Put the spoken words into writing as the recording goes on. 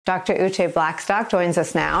Dr. Uche Blackstock joins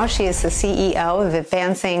us now. She is the CEO of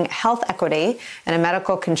Advancing Health Equity and a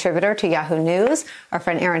medical contributor to Yahoo News. Our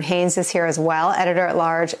friend Errin Haines is here as well,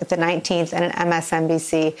 editor-at-large at the 19th and an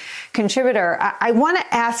MSNBC contributor. I want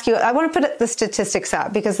to ask you, I want to put the statistics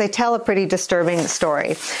up because they tell a pretty disturbing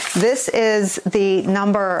story. This is the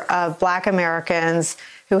number of Black Americans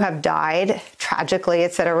who have died. Tragically,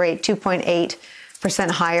 it's at a rate 2.8%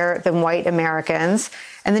 higher than white Americans.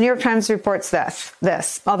 And the New York Times reports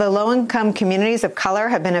this. Although low-income communities of color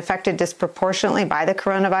have been affected disproportionately by the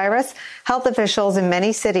coronavirus, health officials in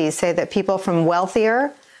many cities say that people from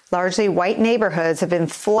wealthier, largely white neighborhoods have been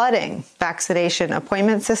flooding vaccination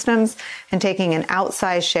appointment systems and taking an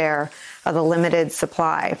outsized share of the limited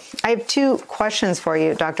supply. I have two questions for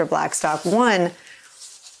you, Dr. Blackstock. One,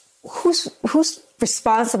 who's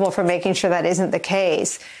responsible for making sure that isn't the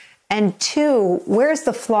case? And two, where's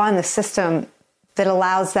the flaw in the system that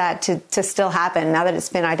allows that to still happen now that it's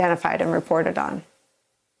been identified and reported on?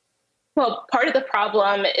 Well, part of the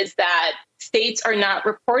problem is that states are not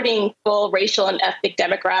reporting full racial and ethnic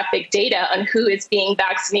demographic data on who is being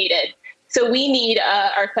vaccinated. So we need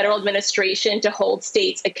our federal administration to hold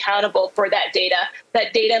states accountable for that data.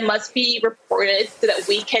 That data must be reported so that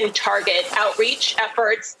we can target outreach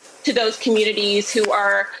efforts to those communities who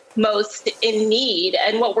are most in need.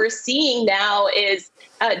 And what we're seeing now is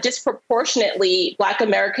disproportionately Black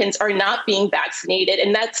Americans are not being vaccinated.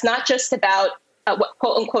 And that's not just about what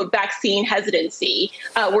quote unquote vaccine hesitancy.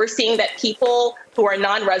 We're seeing that people who are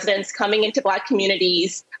non-residents coming into Black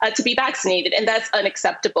communities to be vaccinated, and that's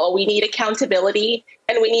unacceptable. We need accountability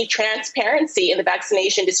and we need transparency in the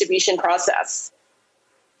vaccination distribution process.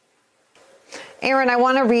 Errin, I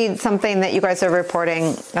want to read something that you guys are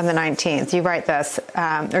reporting on the 19th. You write this,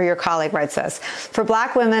 or your colleague writes this. For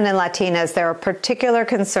Black women and Latinas, there are particular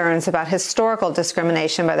concerns about historical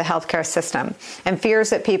discrimination by the healthcare system and fears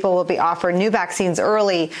that people will be offered new vaccines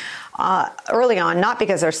early on, not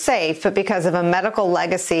because they're safe, but because of a medical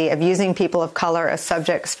legacy of using people of color as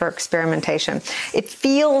subjects for experimentation. It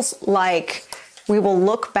feels like we will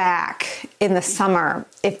look back in the summer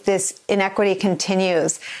if this inequity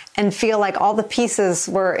continues and feel like all the pieces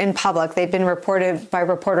were in public. They've been reported by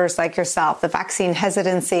reporters like yourself, the vaccine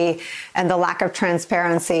hesitancy and the lack of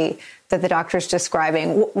transparency that the doctor's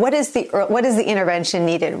describing. What is the intervention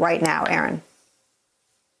needed right now, Errin?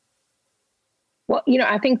 Well,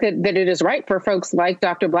 I think that it is right for folks like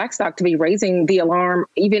Dr. Blackstock to be raising the alarm,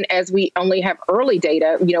 even as we only have early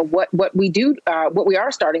data. What we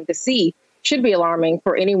are starting to see should be alarming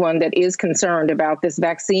for anyone that is concerned about this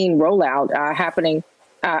vaccine rollout happening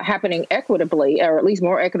equitably, or at least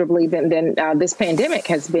more equitably than this pandemic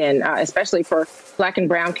has been, especially for Black and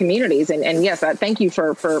brown communities. And yes, thank you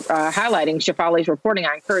for highlighting Shefali's reporting.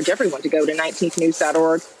 I encourage everyone to go to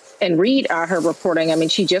 19thnews.org and read her reporting. I mean,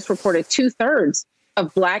 she just reported 2/3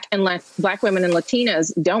 of Black women and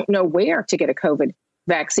Latinas don't know where to get a COVID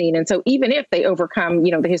vaccine. And so even if they overcome,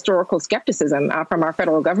 the historical skepticism from our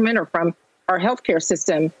federal government or from our healthcare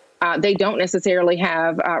system, they don't necessarily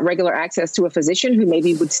have regular access to a physician who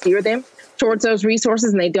maybe would steer them towards those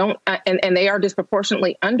resources, and they don't, and they are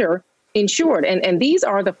disproportionately underinsured. And these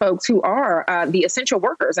are the folks who are the essential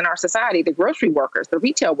workers in our society: the grocery workers, the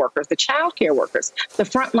retail workers, the childcare workers, the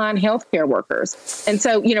frontline healthcare workers. And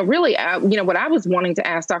so, really, what I was wanting to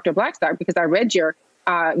ask Dr. Blackstock, because I read your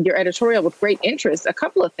editorial with great interest, a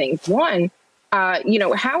couple of things. One,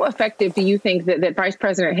 how effective do you think that Vice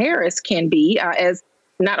President Harris can be as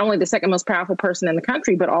not only the second most powerful person in the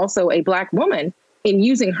country, but also a Black woman in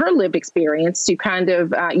using her lived experience to kind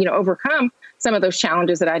of, overcome some of those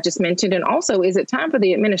challenges that I just mentioned? And also, is it time for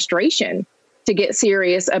the administration to get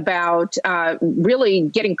serious about really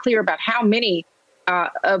getting clear about how many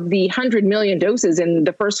of the 100 million doses in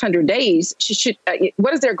the first 100 days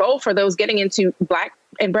what is their goal for those getting into Black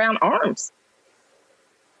and brown arms?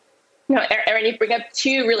 Errin, you bring up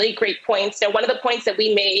two really great points. One of the points that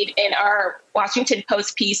we made in our Washington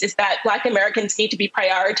Post piece is that Black Americans need to be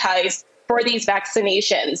prioritized for these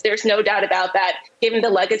vaccinations. There's no doubt about that, given the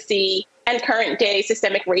legacy and current day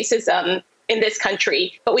systemic racism in this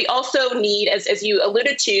country. But we also need, as you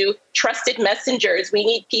alluded to, trusted messengers. We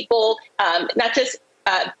need people, not just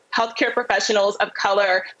healthcare professionals of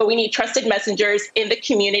color, but we need trusted messengers in the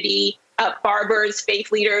community, barbers,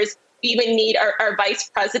 faith leaders. We even need our vice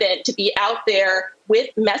president to be out there with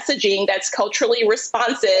messaging that's culturally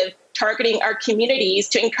responsive, targeting our communities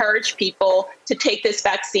to encourage people to take this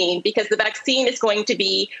vaccine, because the vaccine is going to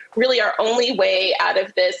be really our only way out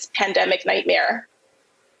of this pandemic nightmare.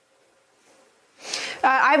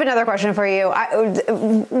 I have another question for you.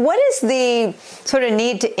 What is the sort of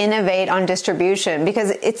need to innovate on distribution? Because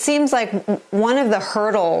it seems like one of the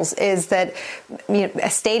hurdles is that a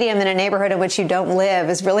stadium in a neighborhood in which you don't live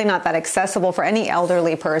is really not that accessible for any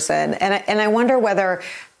elderly person. And I wonder whether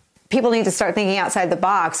people need to start thinking outside the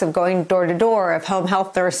box of going door to door. If home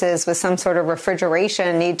health nurses with some sort of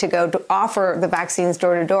refrigeration need to go to offer the vaccines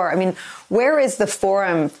door to door. I mean, where is the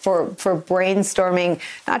forum for brainstorming,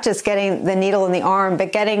 not just getting the needle in the arm,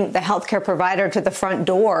 but getting the healthcare provider to the front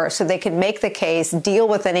door so they can make the case, deal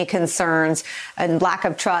with any concerns and lack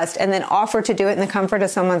of trust, and then offer to do it in the comfort of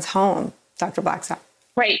someone's home? Dr. Blackstock.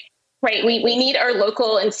 Right. We need our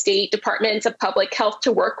local and state departments of public health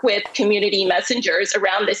to work with community messengers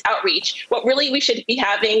around this outreach. What really we should be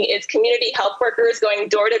having is community health workers going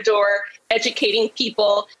door to door, educating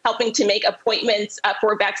people, helping to make appointments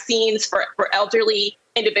for vaccines for elderly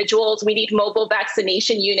individuals. We need mobile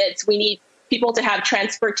vaccination units. We need people to have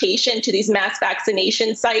transportation to these mass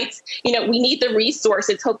vaccination sites. We need the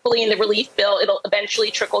resources. Hopefully in the relief bill, it'll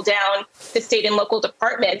eventually trickle down to state and local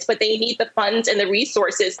departments, but they need the funds and the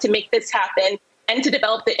resources to make this happen and to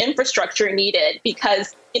develop the infrastructure needed.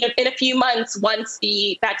 Because in a few months, once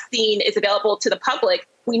the vaccine is available to the public,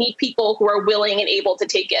 we need people who are willing and able to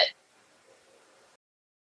take it.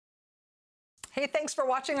 Hey, thanks for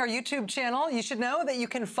watching our YouTube channel. You should know that you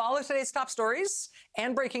can follow today's top stories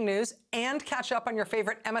and breaking news and catch up on your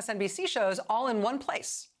favorite MSNBC shows all in one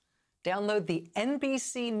place. Download the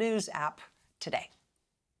NBC News app today.